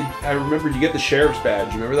 I remember you get the sheriff's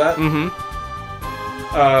badge. You remember that? Mm-hmm.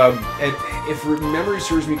 And if memory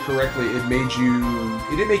serves me correctly, it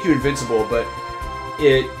didn't make you invincible, but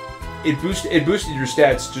it boosted your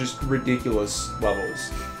stats to just ridiculous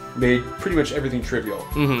levels. Made pretty much everything trivial.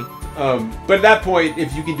 Mm-hmm. But at that point,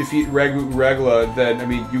 if you can defeat Ragula,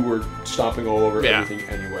 then you were stomping all over everything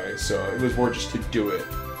anyway. So it was more just to do it.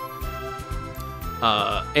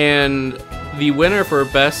 And the winner for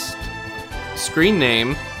best screen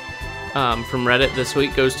name from Reddit this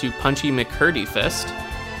week goes to Punchy McCurdyfist.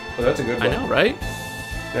 Oh, that's a good one. I know, right?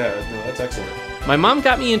 Yeah, no, that's excellent. My mom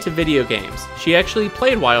got me into video games. She actually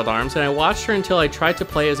played Wild Arms, and I watched her until I tried to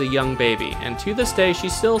play as a young baby. And to this day, she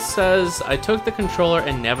still says I took the controller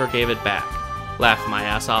and never gave it back. Laugh my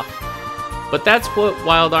ass off. But that's what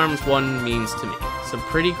Wild Arms 1 means to me. Some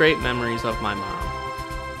pretty great memories of my mom.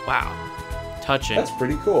 Wow. Touching. That's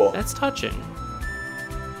pretty cool. That's touching.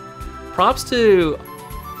 Props to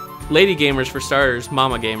lady gamers for starters,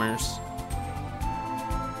 mama gamers.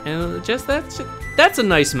 And just that's a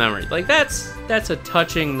nice memory. Like that's a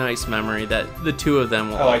touching, nice memory that the two of them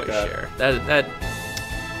will always share. That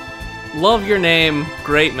love your name,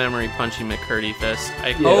 great memory, Punchy McCurdyfist.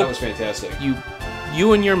 I hope that was fantastic. You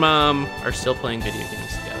and your mom are still playing video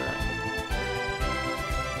games together.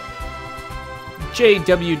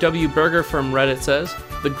 JWW Burger from Reddit says,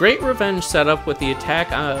 the Great Revenge setup with the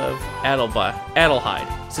attack of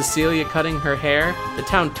Adelheid, Cecilia cutting her hair, the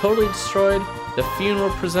town totally destroyed, the funeral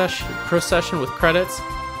procession with credits.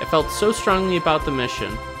 I felt so strongly about the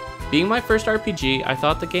mission. Being my first RPG, I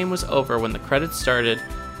thought the game was over when the credits started,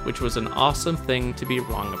 which was an awesome thing to be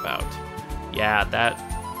wrong about. Yeah, that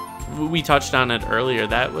we touched on it earlier.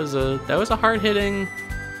 That was a hard-hitting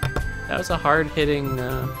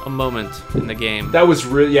a moment in the game. That was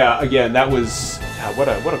really that was what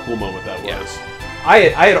a cool moment that was. Yeah.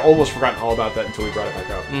 I had almost forgotten all about that until we brought it back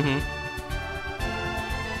up. Mm-hmm.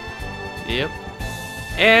 Yep.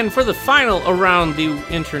 And for the final around the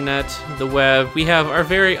internet, the web, we have our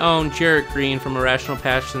very own Jarrett Green from Irrational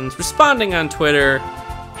Passions responding on Twitter.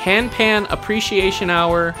 Handpan Appreciation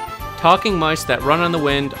Hour. Talking mice that run on the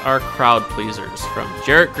wind are crowd pleasers. From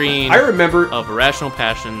Jarrett Green. I remember of Irrational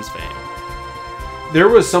Passions fame. There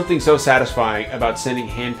was something so satisfying about sending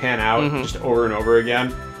Handpan out just over and over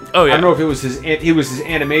again. Oh yeah. I don't know if it was his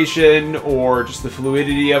animation or just the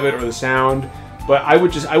fluidity of it or the sound, But I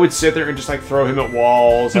would sit there and just like throw him at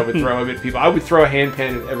walls. I would throw him at people. I would throw a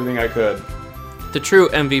handpan at everything I could. The true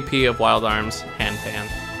MVP of Wild Arms, handpan.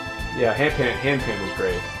 Yeah, handpan was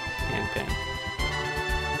great. Handpan.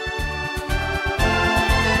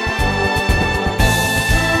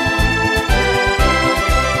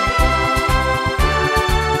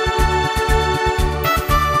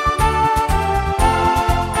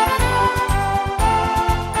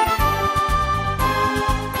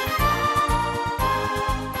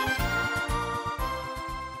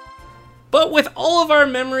 But with all of our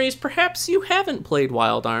memories, perhaps you haven't played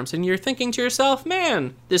Wild Arms and you're thinking to yourself,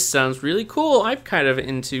 man, this sounds really cool. I'm kind of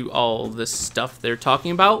into all this stuff they're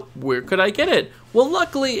talking about. Where could I get it? Well,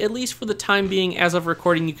 luckily, at least for the time being, as of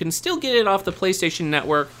recording, you can still get it off the PlayStation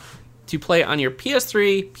Network to play on your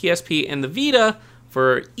PS3, PSP, and the Vita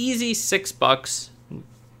for easy $6.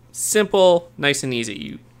 Simple, nice and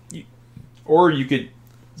easy. Or you could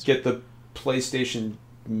get the PlayStation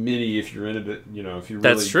Mini if you're into it, if you really...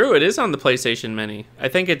 That's true. It is on the PlayStation Mini. I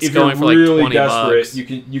think it's going for like $20. Desperate,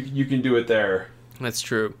 you can do it there. That's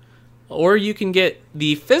true. Or you can get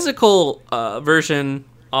the physical version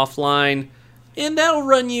offline, and that'll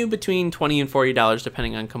run you between $20 and $40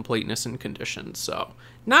 depending on completeness and conditions. So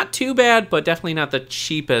not too bad, but definitely not the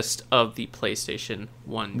cheapest of the PlayStation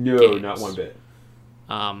 1 No, games. not one bit.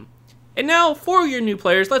 And now, for your new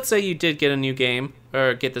players, let's say you did get a new game,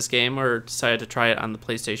 or get this game, or decided to try it on the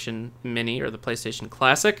PlayStation Mini or the PlayStation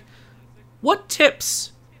Classic. What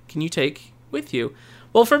tips can you take with you?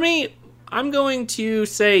 Well, for me, I'm going to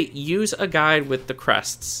say use a guide with the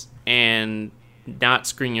crests and not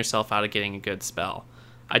screen yourself out of getting a good spell.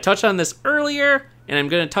 I touched on this earlier, and I'm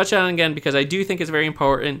going to touch on it again because I do think it's very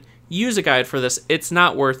important. Use a guide for this. It's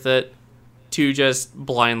not worth it to just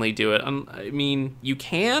blindly do it. I mean, you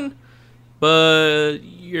can, but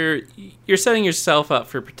you're setting yourself up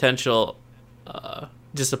for potential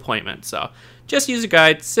disappointment. So just use a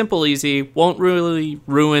guide, simple, easy, won't really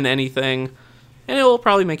ruin anything, and it will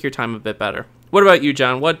probably make your time a bit better. What about you,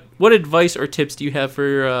 John? What advice or tips do you have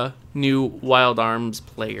for new Wild Arms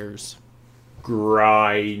players?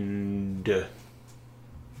 Grind.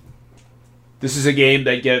 This is a game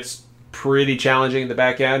that gets pretty challenging in the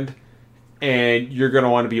back end, and you're going to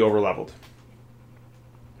want to be over-leveled.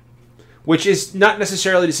 Which is not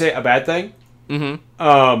necessarily to say a bad thing.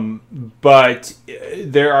 Mm-hmm. But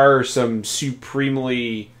there are some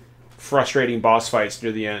supremely frustrating boss fights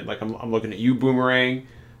near the end. Like, I'm looking at you, Boomerang.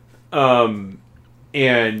 And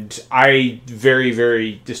I very,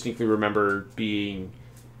 very distinctly remember being,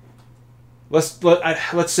 let's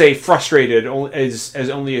say, frustrated as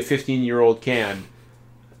only a 15-year-old can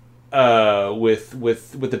with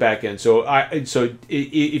the back end. So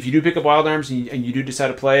if you do pick up Wild Arms and you do decide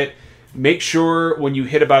to play it, make sure when you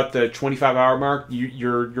hit about the 25-hour mark,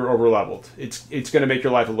 you're over leveled. It's going to make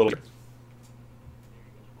your life a little.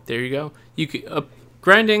 There you go. You could,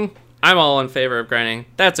 grinding. I'm all in favor of grinding.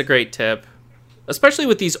 That's a great tip, especially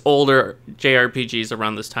with these older JRPGs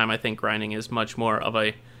around this time. I think grinding is much more of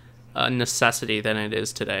a necessity than it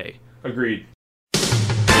is today. Agreed.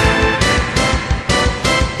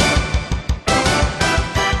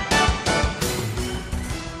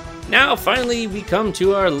 Now, finally, we come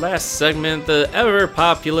to our last segment, the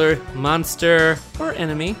ever-popular monster or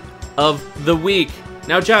enemy of the week.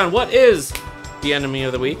 Now, John, what is the enemy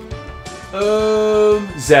of the week?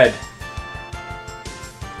 Zed.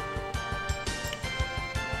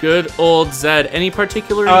 Good old Zed. Any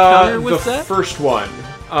particular encounter with Zed? The first one,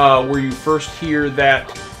 where you first hear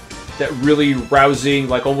that really rousing,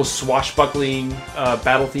 like almost swashbuckling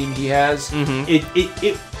battle theme he has. Mm-hmm.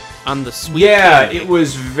 It on the sweet. Yeah, candy. It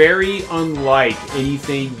was very unlike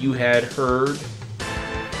anything you had heard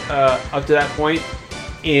up to that point,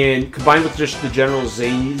 and combined with just the general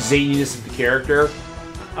zaniness of the character,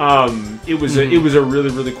 it was a really,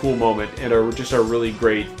 really cool moment and just a really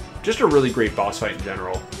great boss fight in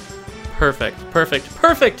general.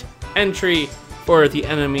 Perfect entry for the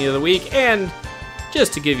enemy of the week. And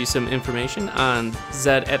just to give you some information on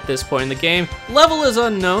Zed at this point in the game, level is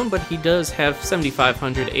unknown, but he does have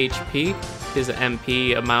 7,500 HP. His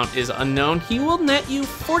MP amount is unknown. He will net you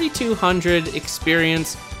 4,200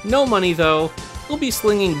 experience. No money, though. He'll be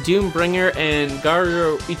slinging Doombringer and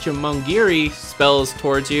Garu Ichimongiri spells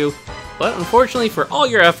towards you, but unfortunately for all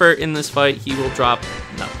your effort in this fight, he will drop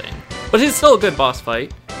nothing. But it's still a good boss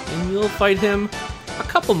fight, and you'll fight him a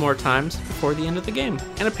couple more times before the end of the game.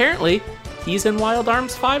 And apparently, he's in Wild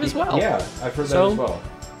Arms 5 as well. Yeah, I've heard that as well.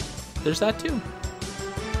 There's that too.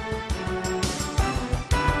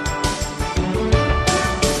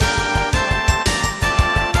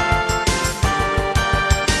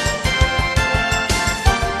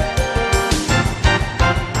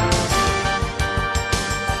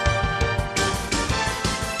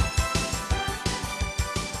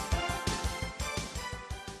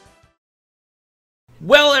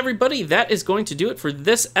 everybody, that is going to do it for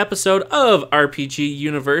this episode of RPG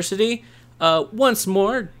University. Once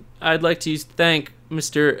more, I'd like to thank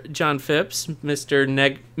Mr. John Phipps, Mr.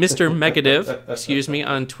 Megadiv, excuse me,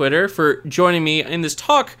 on Twitter for joining me in this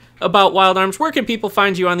talk about Wild Arms. Where can people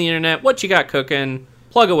find you on the internet? What you got cooking?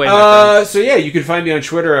 Plug away, my friend. So yeah, you can find me on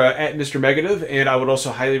Twitter at Mr. Megadiv, and I would also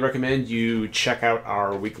highly recommend you check out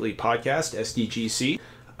our weekly podcast, SDGC,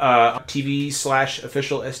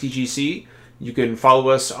 TV/official SDGC. You can follow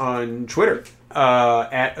us on Twitter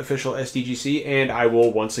at official SDGC, and I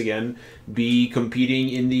will once again be competing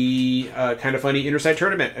in the Kind of Funny Intersite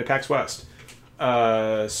tournament at PAX West.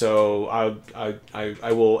 So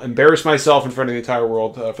I will embarrass myself in front of the entire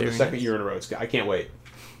world for the second year in a row. I can't wait.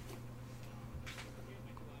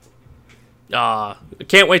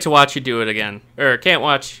 Can't wait to watch you do it again. Or can't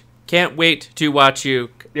wait to watch you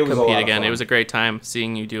compete again. It was a great time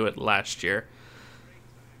seeing you do it last year.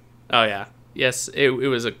 Oh yeah. Yes, it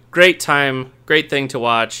was a great time, great thing to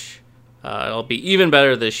watch. It'll be even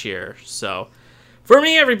better this year. So, for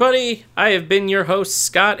me, everybody, I have been your host,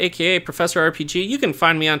 Scott, a.k.a. Professor RPG. You can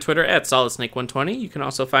find me on Twitter at SolidSnake120. You can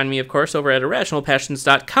also find me, of course, over at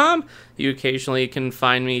IrrationalPassions.com. You occasionally can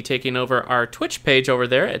find me taking over our Twitch page over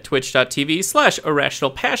there at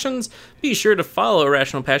twitch.tv/IrrationalPassions. Be sure to follow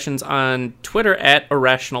Irrational Passions on Twitter at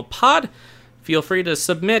IrrationalPod. Feel free to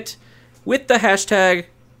submit with the hashtag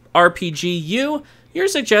RPGU your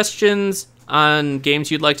suggestions on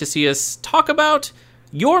games you'd like to see us talk about,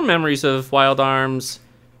 your memories of Wild Arms,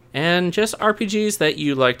 and just RPGs that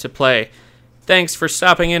you like to play. Thanks for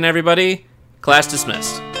stopping in, everybody. Class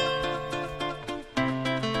dismissed.